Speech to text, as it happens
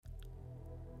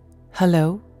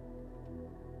Hello,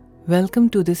 welcome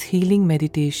to this healing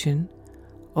meditation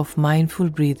of mindful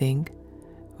breathing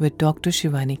with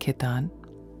DR.SHIVANI KHETAN.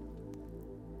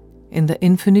 In the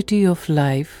infinity of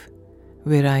life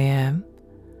where I am,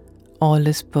 all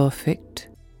is perfect,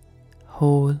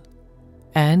 whole,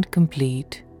 and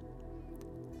complete.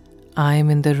 I am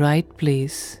in the right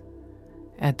place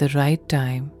at the right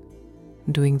time,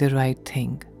 doing the right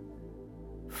thing.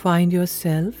 Find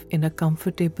yourself in a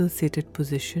comfortable seated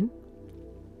position.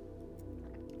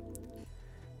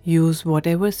 Use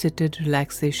whatever seated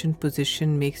relaxation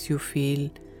position makes you feel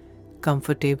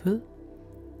comfortable,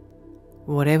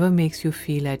 whatever makes you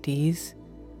feel at ease,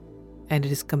 and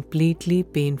it is completely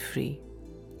pain-free.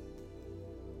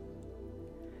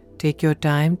 Take your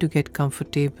time to get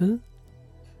comfortable.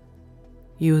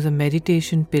 Use a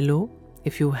meditation pillow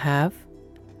if you have,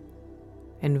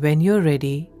 and when you're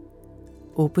ready,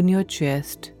 open your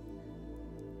chest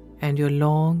and your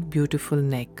long, beautiful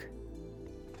neck.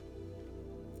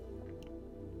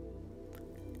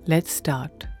 Let's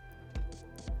start.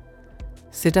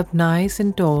 Sit up nice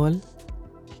and tall.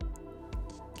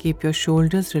 Keep your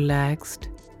shoulders relaxed.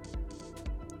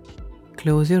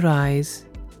 Close your eyes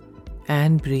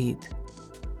and breathe.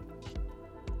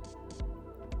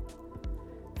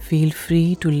 Feel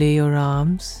free to lay your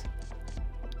arms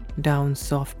down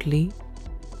softly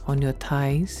on your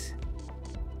thighs.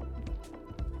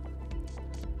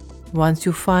 Once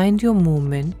you find your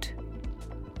movement,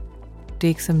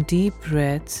 take some deep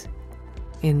breaths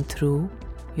in through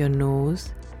your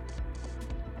nose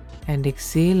and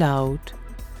exhale out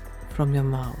from your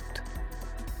mouth.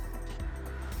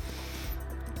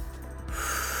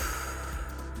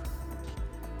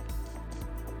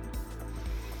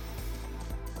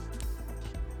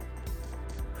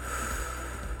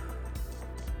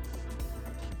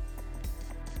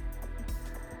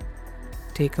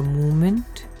 Take a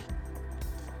moment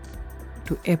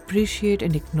to appreciate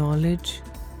and acknowledge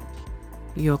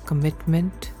your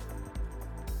commitment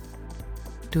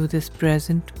to this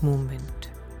present moment.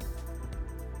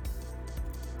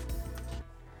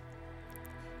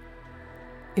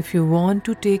 If you want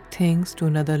to take things to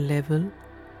another level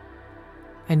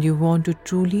and you want to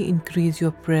truly increase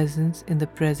your presence in the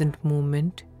present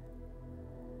moment,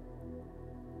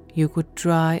 you could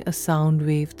try a sound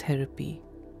wave therapy.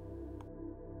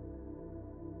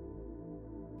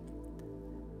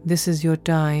 This is your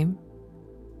time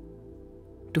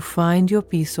to find your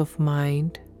peace of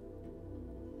mind,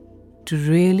 to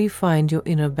really find your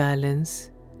inner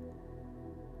balance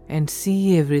and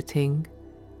see everything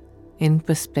in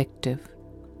perspective.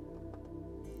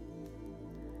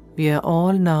 We are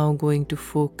all now going to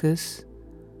focus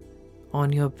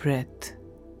on your breath.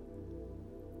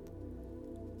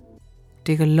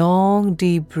 Take a long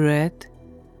deep breath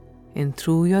in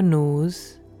through your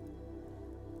nose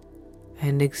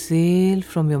and exhale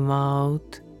from your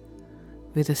mouth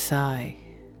with a sigh.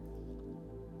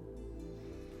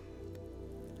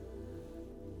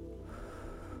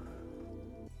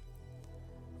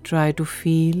 Try to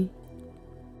feel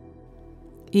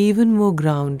even more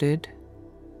grounded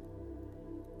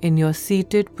in your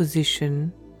seated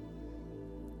position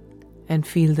and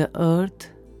feel the earth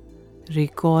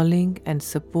recalling and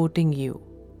supporting you.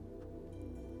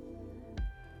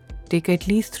 Take at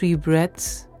least 3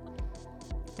 breaths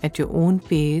at your own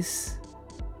pace.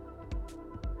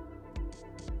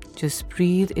 Just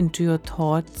breathe into your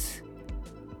thoughts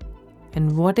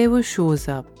and whatever shows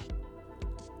up,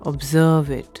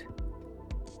 observe it,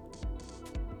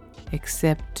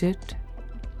 accept it,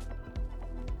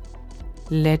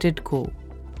 let it go.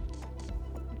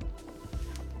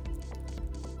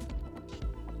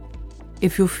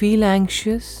 If you feel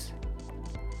anxious,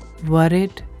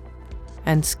 worried,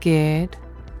 and scared,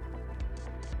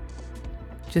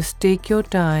 just take your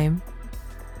time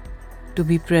to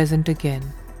be present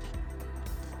again.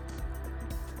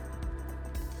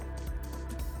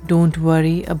 Don't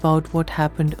worry about what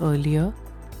happened earlier.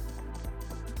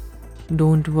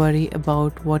 Don't worry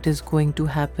about what is going to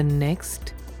happen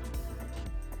next.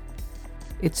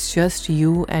 It's just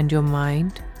you and your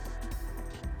mind.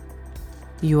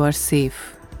 You are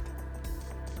safe.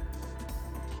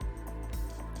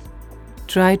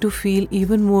 Try to feel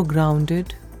even more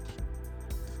grounded,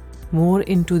 more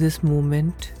into this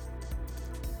moment,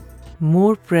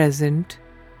 more present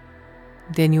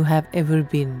than you have ever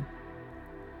been.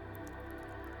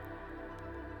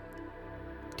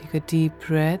 Take a deep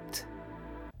breath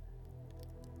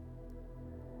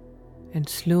and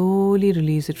slowly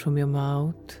release it from your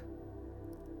mouth.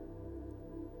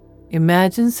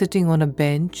 Imagine sitting on a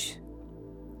bench.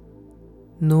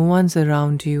 No one's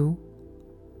around you.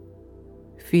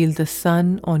 Feel the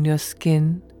sun on your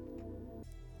skin,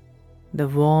 the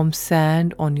warm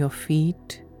sand on your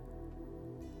feet.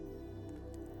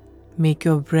 Make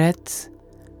your breaths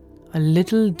a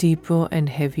little deeper and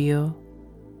heavier.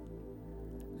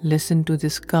 Listen to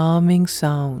this calming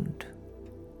sound.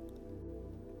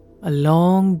 A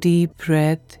long deep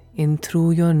breath in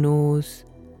through your nose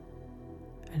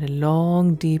and a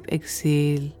long deep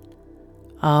exhale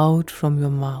out from your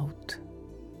mouth.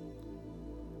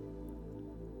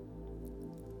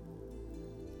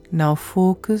 Now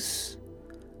focus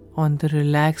on the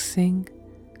relaxing,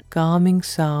 calming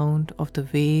sound of the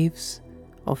waves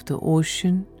of the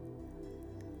ocean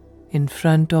in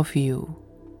front of you.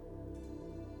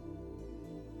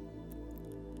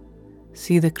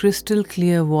 See the crystal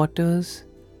clear waters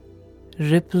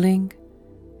rippling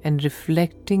and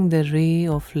reflecting the ray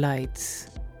of lights.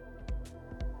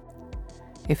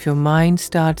 If your mind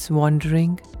starts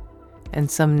wandering and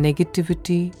some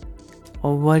negativity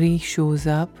or worry shows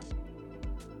up,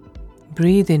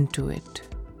 breathe into it.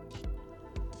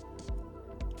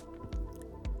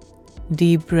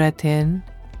 Deep breath in,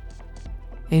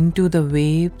 into the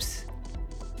waves.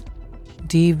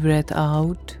 Deep breath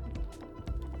out.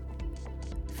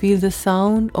 Feel the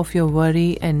sound of your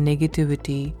worry and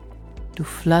negativity to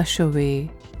flush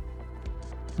away,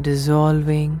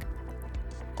 dissolving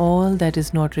all that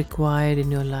is not required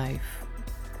in your life.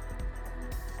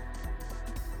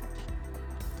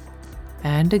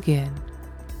 And again,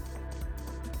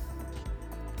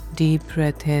 deep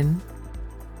breath in,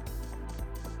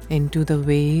 into the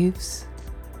waves,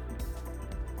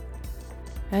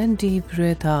 and deep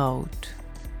breath out.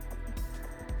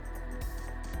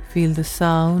 Feel the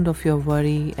sound of your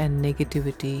worry and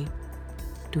negativity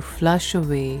to flush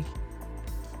away.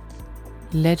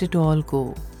 Let it all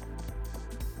go.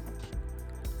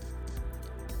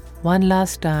 One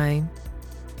last time,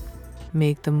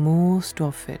 make the most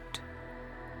of it.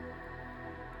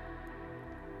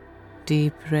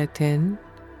 Deep breath in,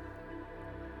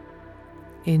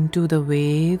 into the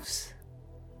waves.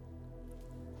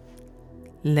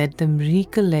 Let them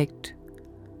recollect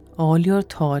all your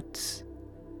thoughts,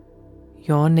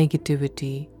 your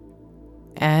negativity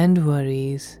and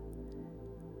worries,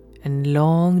 and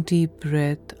long deep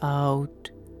breath out.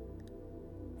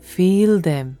 Feel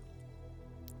them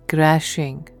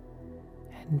crashing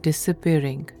and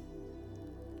disappearing.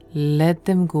 Let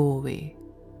them go away.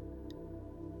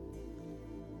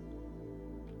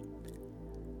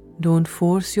 Don't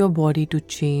force your body to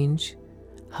change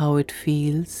how it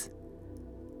feels,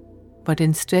 but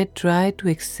instead try to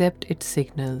accept its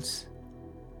signals.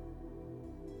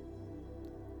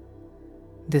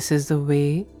 This is the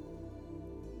way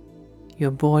your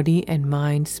body and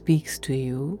mind speaks to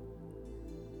you.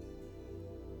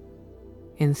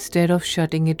 Instead of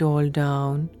shutting it all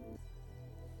down,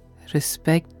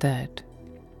 respect that.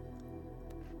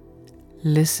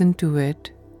 Listen to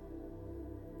it.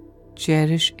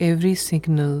 Cherish every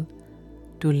signal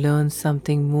to learn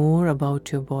something more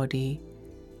about your body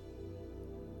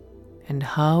and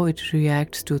how it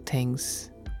reacts to things,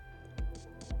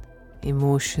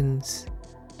 emotions,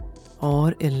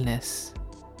 or illness.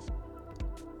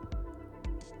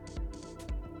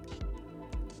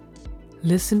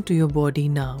 Listen to your body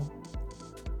now.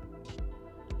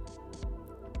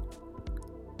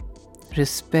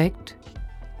 Respect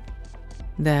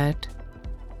that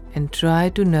and try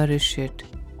to nourish it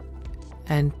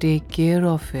and take care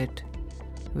of it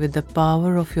with the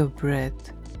power of your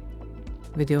breath,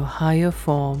 with your higher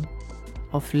form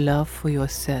of love for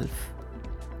yourself.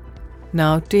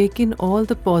 Now take in all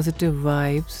the positive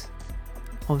vibes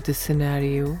of this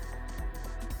scenario,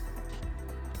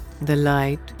 the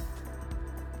light,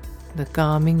 the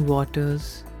calming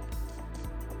waters,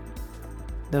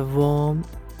 the warm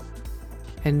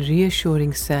and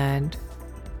reassuring sand,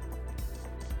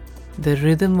 the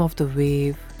rhythm of the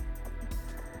wave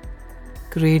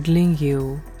cradling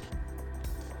you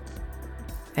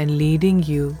and leading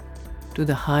you to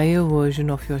the higher version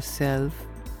of yourself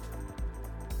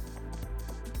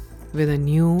with a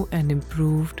new and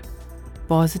improved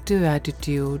positive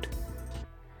attitude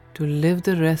to live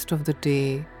the rest of the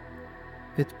day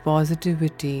with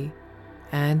positivity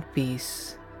and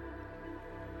peace.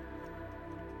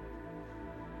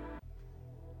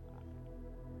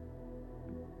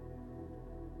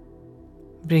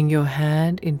 Bring your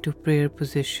hand into prayer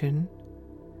position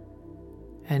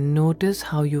and notice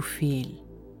how you feel.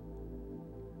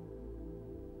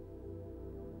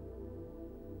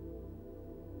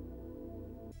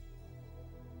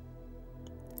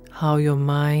 How your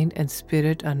mind and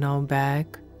spirit are now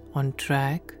back on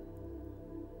track.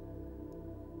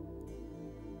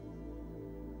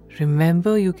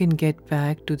 Remember, you can get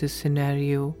back to this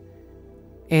scenario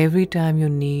every time you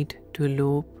need to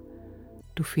elope,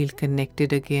 to feel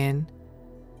connected again,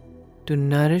 to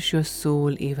nourish your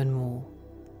soul even more.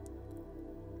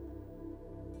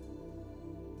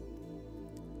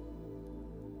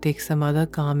 Take some other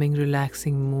calming,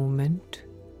 relaxing movement.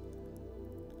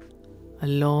 A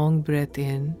long breath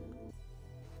in.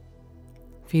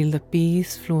 Feel the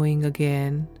peace flowing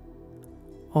again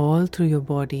all through your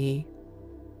body.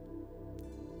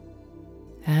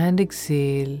 And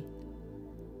exhale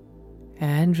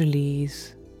and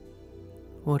release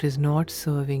what is not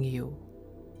serving you.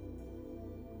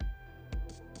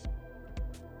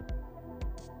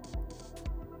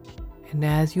 And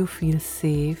as you feel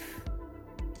safe,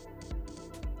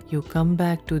 you come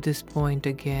back to this point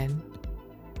again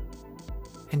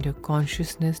and your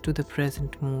consciousness to the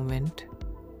present moment.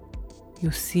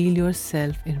 You seal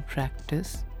yourself in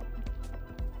practice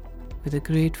with a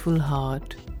grateful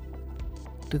heart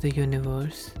to the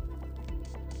universe,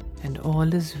 and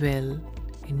all is well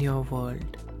in your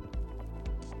world.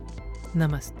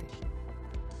 Namaste.